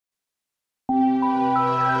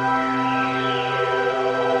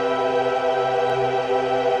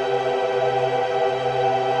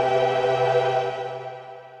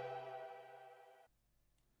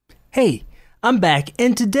Hey, I'm back,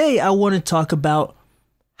 and today I want to talk about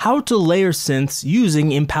how to layer synths using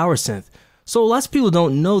MPowersynth. So lots of people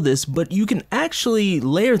don't know this, but you can actually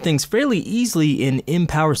layer things fairly easily in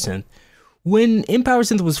MPowersynth. When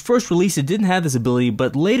MPowersynth was first released, it didn't have this ability,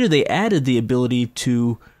 but later they added the ability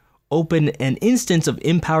to open an instance of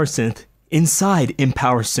MPowersynth inside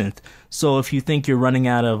MPowersynth. So if you think you're running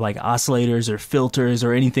out of like oscillators or filters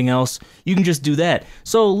or anything else, you can just do that.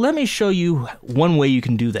 So let me show you one way you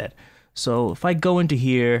can do that. So if I go into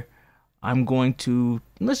here, I'm going to,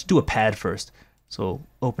 let's do a pad first. So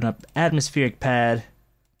open up atmospheric pad,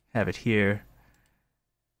 have it here.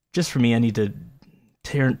 Just for me, I need to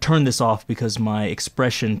turn this off because my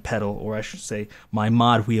expression pedal, or I should say my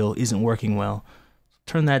mod wheel, isn't working well.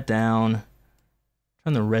 Turn that down.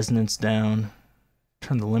 Turn the resonance down.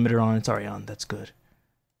 Turn the limiter on. It's already on. That's good.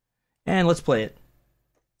 And let's play it.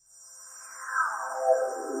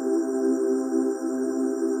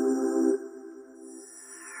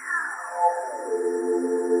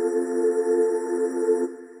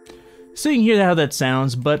 So you can hear how that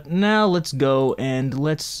sounds, but now let's go and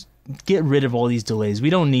let's get rid of all these delays.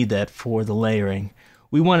 We don't need that for the layering.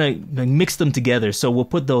 We want to mix them together, so we'll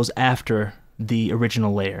put those after the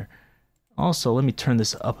original layer. Also, let me turn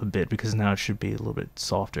this up a bit because now it should be a little bit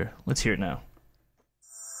softer. Let's hear it now.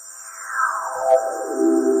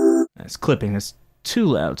 It's clipping. It's too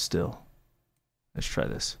loud still. Let's try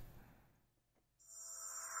this.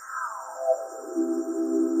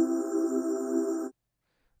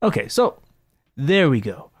 Okay, so there we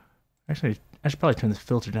go. Actually, I should probably turn this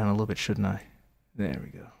filter down a little bit, shouldn't I? There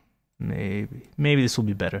we go. Maybe this will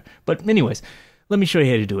be better. But anyways, let me show you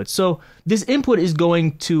how to do it. So this input is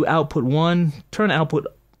going to output 1. Turn output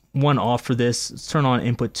 1 off for this. Let's turn on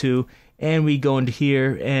input 2. And we go into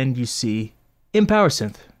here and you see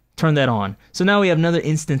MPowersynth. Turn that on. So now we have another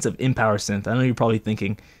instance of MPowersynth. I know you're probably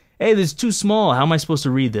thinking, hey, this is too small. How am I supposed to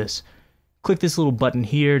read this? Click this little button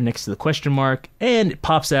here next to the question mark and it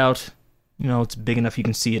pops out. You know, it's big enough you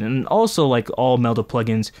can see it. And also, like all Melda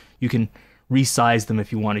plugins, you can resize them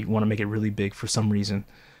if you want to make it really big for some reason.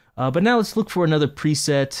 But now let's look for another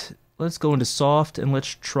preset. Let's go into soft and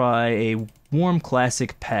let's try a warm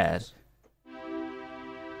classic pad.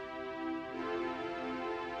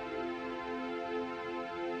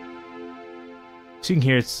 So you can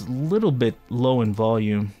hear it's a little bit low in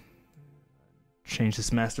volume. Change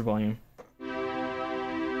this master volume.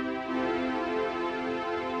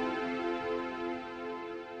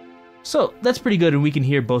 So that's pretty good, and we can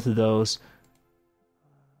hear both of those.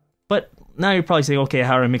 But now you're probably saying, okay,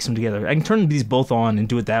 how do I mix them together? I can turn these both on and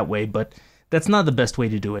do it that way, but that's not the best way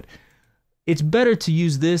to do it. It's better to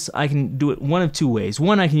use this. I can do it one of two ways.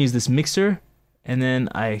 One, I can use this mixer, and then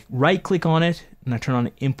I right-click on it, and I turn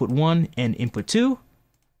on input 1 and input 2.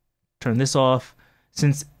 Turn this off.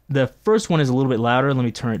 Since the first one is a little bit louder, let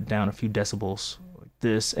me turn it down a few decibels like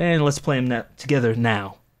this, and let's play them together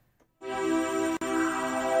now.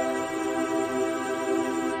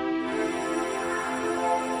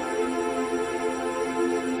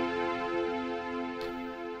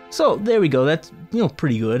 So there we go, that's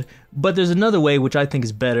pretty good. But there's another way which I think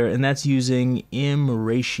is better, and that's using M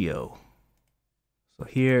ratio. So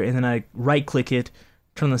here, and then I right click it,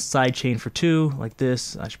 turn the side chain for 2, like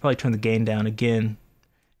this. I should probably turn the gain down again.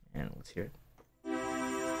 And let's hear it.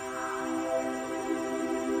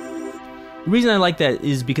 The reason I like that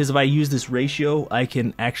is because if I use this ratio, I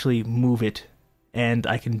can actually move it, and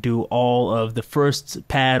I can do all of the first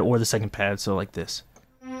pad or the second pad, so like this.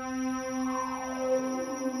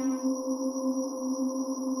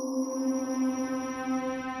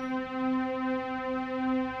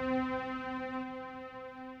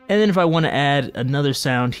 And then if I want to add another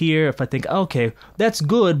sound here, if I think, okay, that's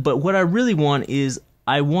good, but what I really want is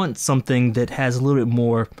I want something that has a little bit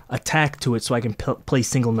more attack to it so I can play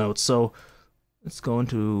single notes. So let's go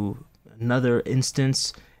into another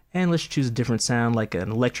instance and let's choose a different sound like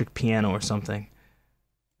an electric piano or something.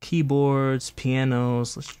 Keyboards,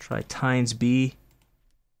 pianos, let's try Tynes B.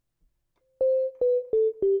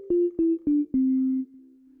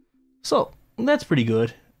 So that's pretty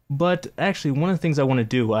good. But actually, one of the things I want to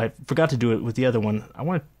do, I forgot to do it with the other one, I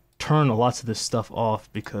want to turn lots of this stuff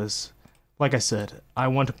off because, like I said, I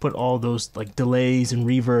want to put all those like delays and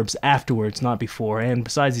reverbs afterwards, not before. And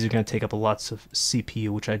besides, these are going to take up lots of CPU,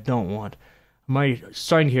 which I don't want. I'm already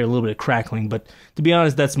starting to hear a little bit of crackling, but to be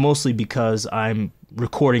honest, that's mostly because I'm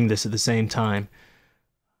recording this at the same time.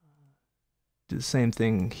 Do the same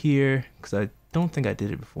thing here, because I don't think I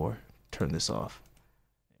did it before. Turn this off.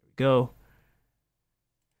 There we go.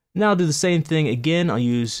 Now I'll do the same thing again. I'll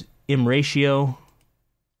use M ratio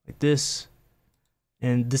like this,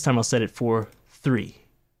 and this time I'll set it for 3.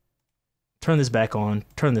 turn this back on,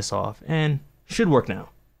 turn this off, and should work now.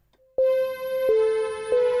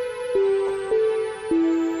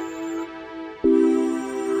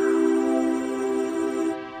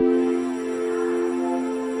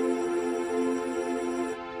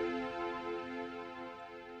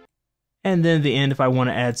 And then at the end, if I want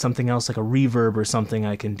to add something else like a reverb or something,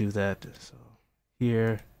 I can do that. So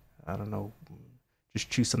here, I don't know, just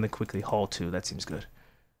choose something quickly. Hall 2, that seems good.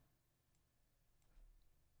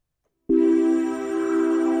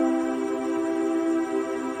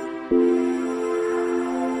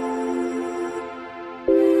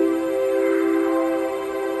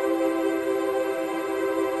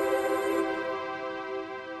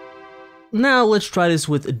 Now let's try this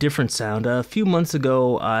with a different sound. A few months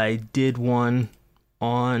ago I did one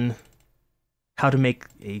on how to make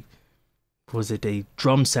a, was it a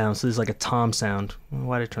drum sound? So this is like a tom sound.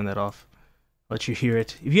 Why did I turn that off? Let you hear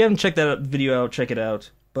it. If you haven't checked that video out, check it out.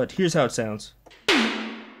 But here's how it sounds.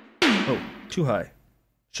 Oh, too high.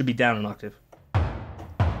 Should be down an octave.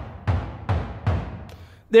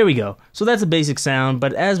 There we go. So that's a basic sound,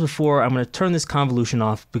 but as before, I'm going to turn this convolution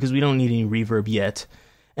off because we don't need any reverb yet.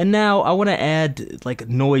 And now I want to add like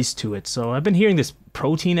noise to it. So I've been hearing this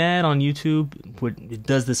protein ad on YouTube. It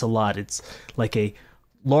does this a lot. It's like a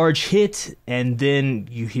large hit and then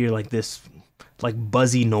you hear like this like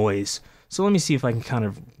buzzy noise. So let me see if I can kind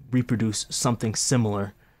of reproduce something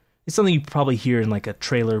similar. It's something you probably hear in like a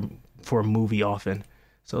trailer for a movie often.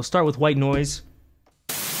 So I'll start with white noise.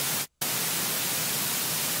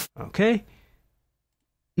 Okay.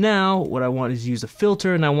 Now what I want is use a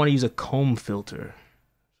filter, and I want to use a comb filter.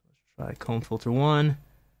 Try comb filter 1, turn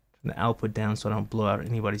the output down so I don't blow out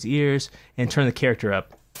anybody's ears, and turn the character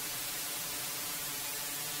up.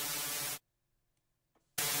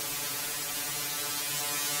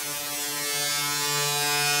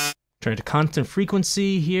 Turn it to constant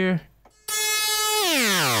frequency here.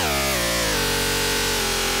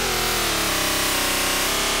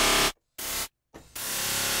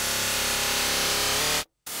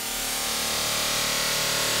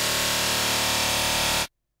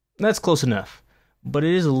 That's close enough, but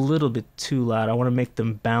it is a little bit too loud. I want to make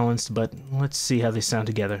them balanced, but let's see how they sound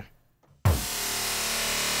together. It's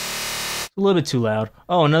a little bit too loud.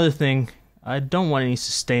 Oh, another thing, I don't want any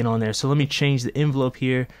sustain on there, so let me change the envelope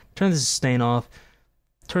here, turn the sustain off,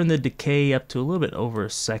 turn the decay up to a little bit over a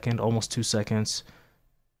second, almost 2 seconds,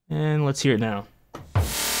 and let's hear it now.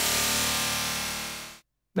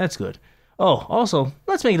 That's good. Oh, also,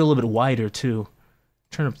 let's make it a little bit wider too.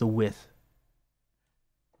 Turn up the width.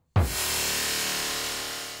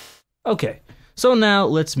 Okay, so now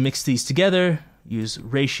let's mix these together. Use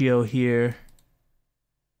ratio here,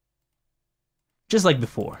 just like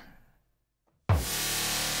before.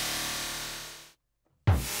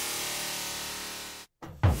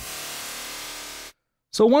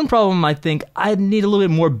 So one problem, I think I need a little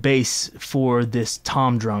bit more bass for this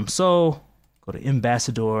tom drum. So go to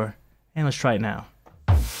Ambassador and let's try it now.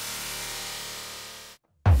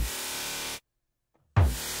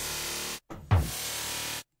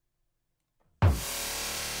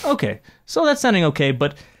 Okay, so that's sounding okay,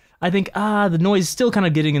 but I think the noise is still kind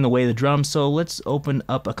of getting in the way of the drum, so let's open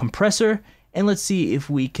up a compressor and let's see if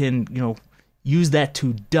we can, use that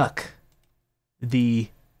to duck the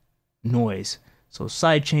noise. So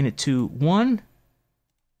sidechain it to 1,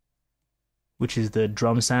 which is the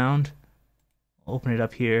drum sound. Open it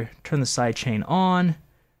up here, turn the sidechain on,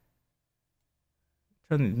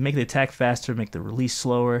 make the attack faster, make the release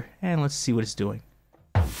slower, and let's see what it's doing.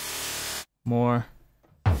 More.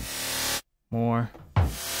 Turn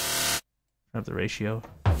up the ratio.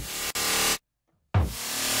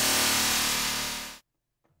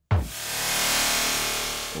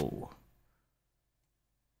 Oh.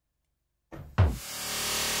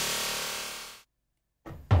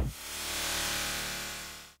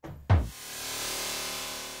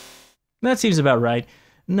 That seems about right.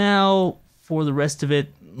 Now, for the rest of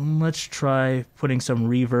it, let's try putting some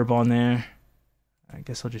reverb on there. I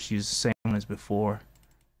guess I'll just use the same one as before.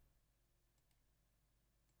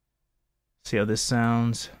 See how this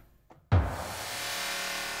sounds.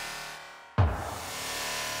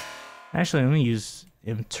 Actually, let me use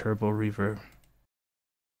M-Turbo Reverb.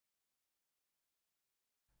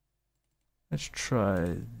 Let's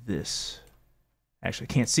try this. Actually,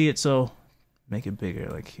 I can't see it, so make it bigger,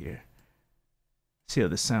 like here. See how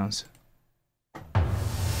this sounds.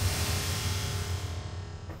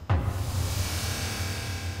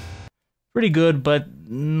 Pretty good, but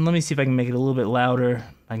let me see if I can make it a little bit louder.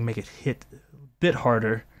 I can make it hit a bit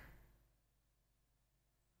harder.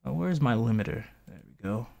 Oh, where's my limiter? There we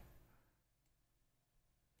go.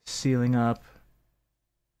 Sealing up.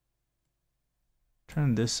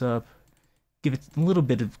 Turn this up. Give it a little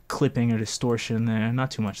bit of clipping or distortion there. Not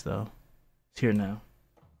too much though. It's here now.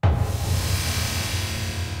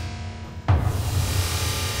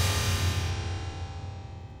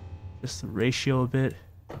 Just the ratio a bit.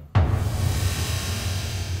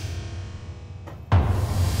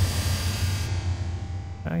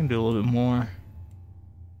 I can do a little bit more.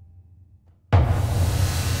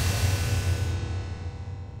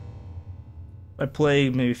 If I play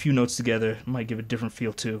maybe a few notes together, it might give a different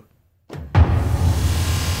feel too.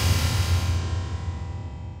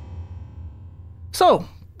 So,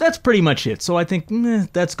 that's pretty much it. So I think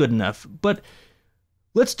that's good enough. But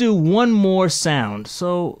let's do one more sound.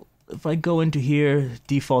 So if I go into here,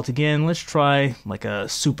 default again, let's try like a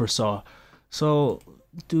supersaw. So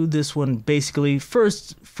do this one basically.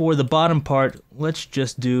 First, for the bottom part, let's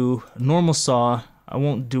just do a normal saw. I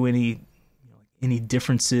won't do any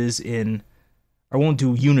differences in, or I won't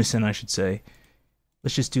do unison, I should say.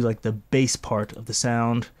 Let's just do like the bass part of the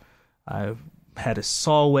sound. I've had a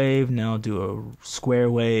saw wave, now I'll do a square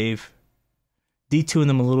wave. Detune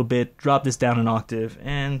them a little bit, drop this down an octave,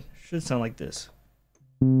 and should sound like this.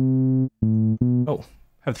 Oh,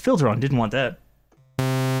 have the filter on, didn't want that.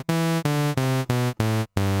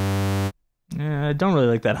 I don't really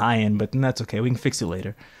like that high end, but that's okay, we can fix it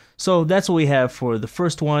later. So that's what we have for the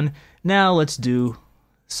first one. Now let's do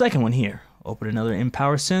the second one here. Open another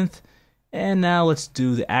MPowersynth, and now let's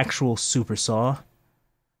do the actual supersaw.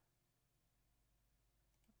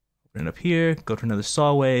 Open it up here, go to another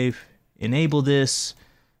saw wave, enable this.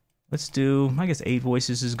 Let's do, I guess 8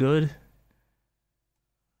 voices is good.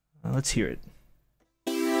 Let's hear it.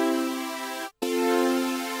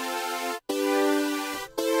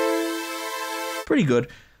 Pretty good.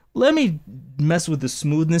 Let me mess with the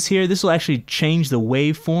smoothness here. This will actually change the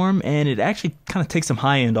waveform, and it actually kind of takes some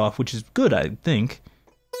high end off, which is good, I think.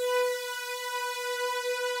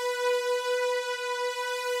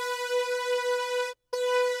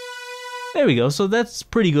 There we go, so that's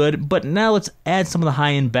pretty good, but now let's add some of the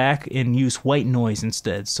high end back and use white noise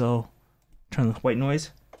instead. So, turn the white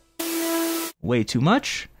noise. Way too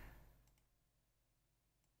much.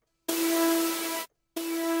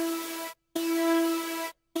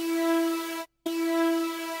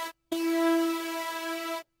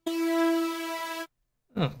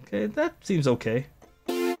 Okay, that seems okay.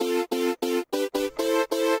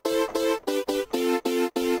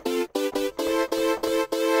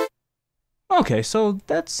 Okay, so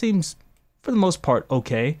that seems, for the most part,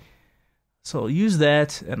 okay. So I'll use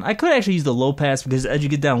that, and I could actually use the low pass, because as you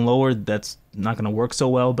get down lower, that's not going to work so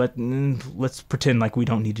well, but let's pretend like we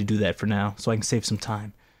don't need to do that for now, so I can save some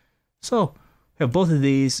time. So, we have both of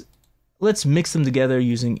these. Let's mix them together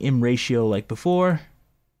using M ratio like before.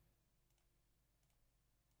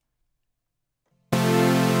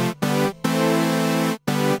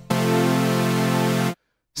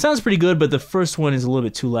 Sounds pretty good, but the first one is a little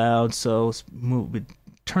bit too loud, so let's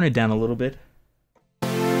turn it down a little bit.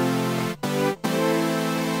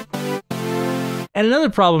 And another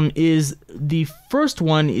problem is the first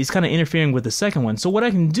one is kind of interfering with the second one. So what I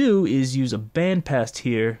can do is use a bandpass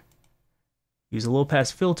here, use a low pass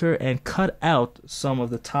filter, and cut out some of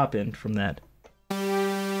the top end from that.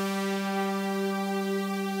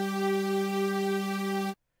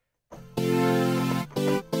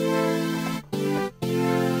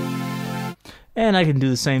 And I can do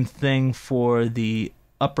the same thing for the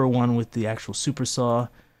upper one with the actual supersaw.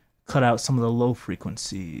 Cut out some of the low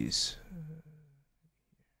frequencies.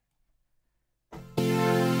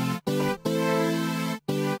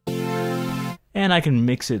 And I can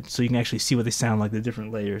mix it so you can actually see what they sound like, the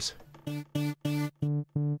different layers. I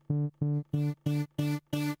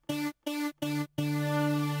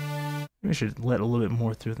should let a little bit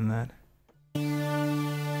more through than that.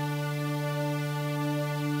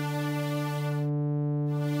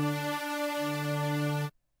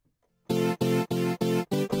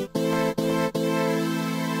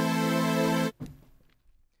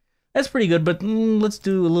 That's pretty good, but let's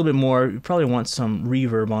do a little bit more. You probably want some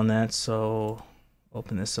reverb on that, so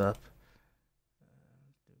open this up.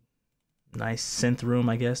 Nice synth room,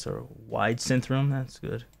 I guess, or wide synth room. That's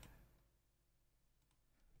good.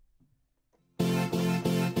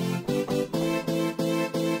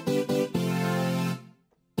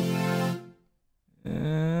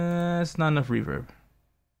 That's not enough reverb.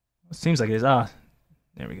 It seems like it is. Ah,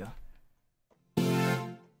 there we go.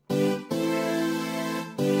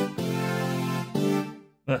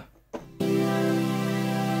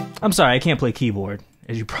 I'm sorry, I can't play keyboard,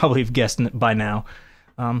 as you probably have guessed by now.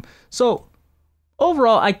 So,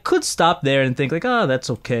 overall, I could stop there and think like, oh,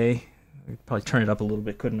 that's okay. I'd probably turn it up a little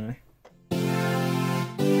bit, couldn't I?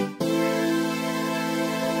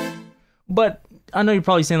 But I know you're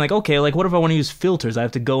probably saying like, okay, like what if I want to use filters? I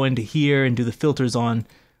have to go into here and do the filters on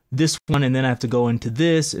this one, and then I have to go into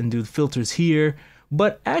this and do the filters here.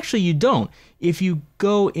 But actually you don't. If you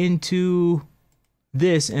go into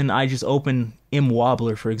this and I just open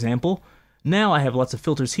MWobbler, for example, now I have lots of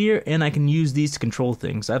filters here, and I can use these to control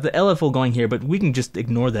things. I have the LFO going here, but we can just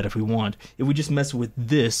ignore that if we want. If we just mess with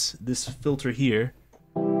this filter here,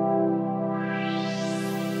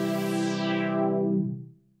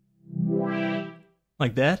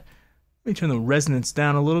 like that. Let me turn the resonance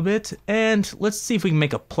down a little bit, and let's see if we can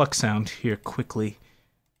make a pluck sound here quickly.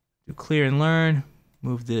 Do clear and learn,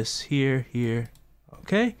 move this here, here,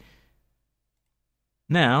 okay.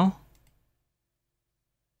 Now,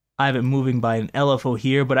 I have it moving by an LFO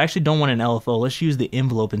here, but I actually don't want an LFO. Let's use the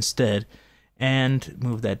envelope instead. And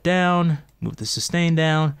move that down, move the sustain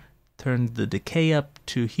down, turn the decay up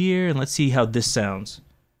to here, and let's see how this sounds.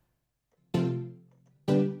 A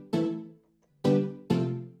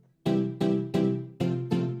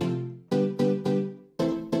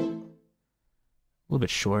little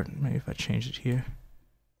bit short, maybe if I change it here.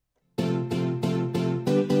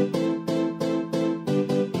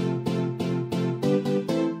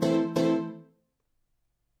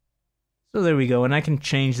 So there we go, and I can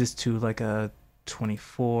change this to like a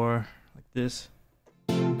 24, like this.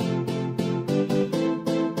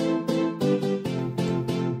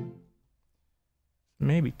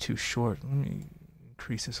 Maybe too short. Let me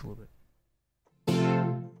increase this a little bit.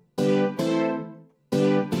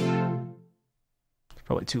 It's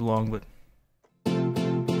probably too long, but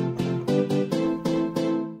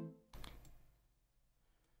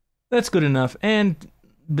that's good enough. And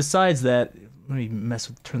besides that, let me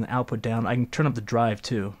turn the output down. I can turn up the drive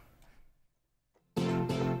too.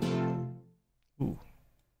 Ooh.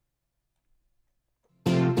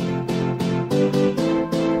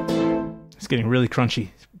 It's getting really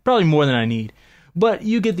crunchy. Probably more than I need. But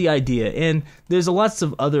you get the idea. And there's lots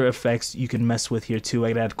of other effects you can mess with here too.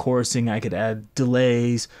 I could add chorusing, I could add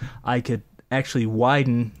delays, I could actually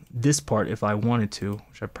widen this part if I wanted to,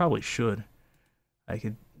 which I probably should. I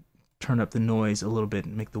could turn up the noise a little bit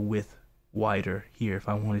and make the width wider here if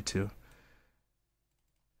I wanted to.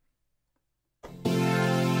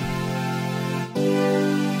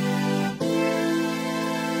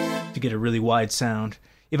 To get a really wide sound.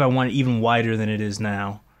 If I want it even wider than it is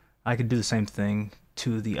now, I could do the same thing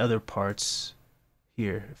to the other parts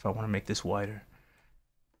here if I want to make this wider.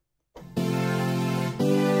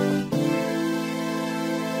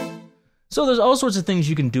 So there's all sorts of things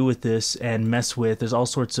you can do with this and mess with. There's all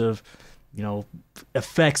sorts of, you know,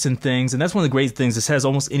 effects and things, and that's one of the great things. This has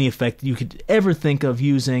almost any effect you could ever think of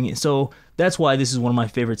using, so that's why this is one of my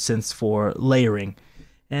favorite synths for layering.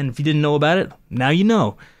 And if you didn't know about it, now you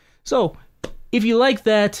know. So if you like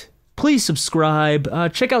that, please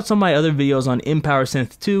subscribe. Check out some of my other videos on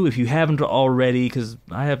MPowersynth too if you haven't already, because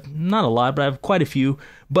I have not a lot, but I have quite a few.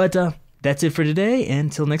 But that's it for today, and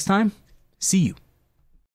until next time, see you.